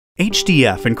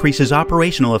HDF increases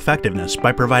operational effectiveness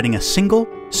by providing a single,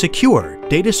 secure,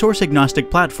 data source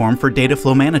agnostic platform for data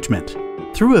flow management.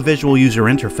 Through a visual user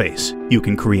interface, you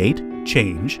can create,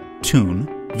 change, tune,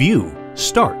 view,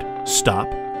 start, stop,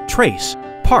 trace,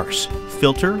 parse,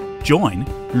 filter, join,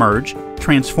 merge,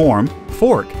 transform,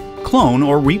 fork, clone,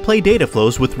 or replay data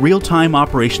flows with real-time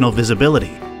operational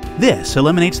visibility. This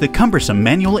eliminates the cumbersome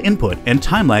manual input and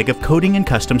time lag of coding and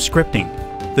custom scripting.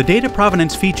 The data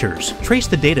provenance features trace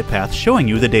the data path showing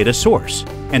you the data source,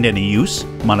 and any use,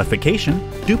 modification,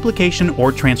 duplication,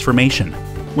 or transformation.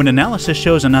 When analysis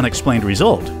shows an unexplained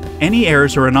result, any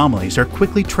errors or anomalies are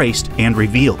quickly traced and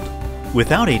revealed.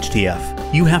 Without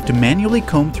HDF, you have to manually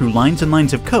comb through lines and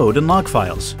lines of code and log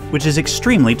files, which is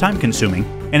extremely time-consuming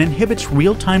and inhibits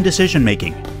real-time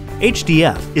decision-making.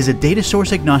 HDF is a data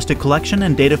source agnostic collection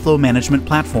and data flow management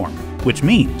platform, which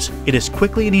means it is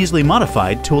quickly and easily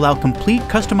modified to allow complete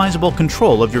customizable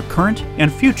control of your current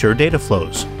and future data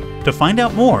flows. To find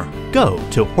out more, go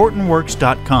to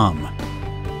Hortonworks.com.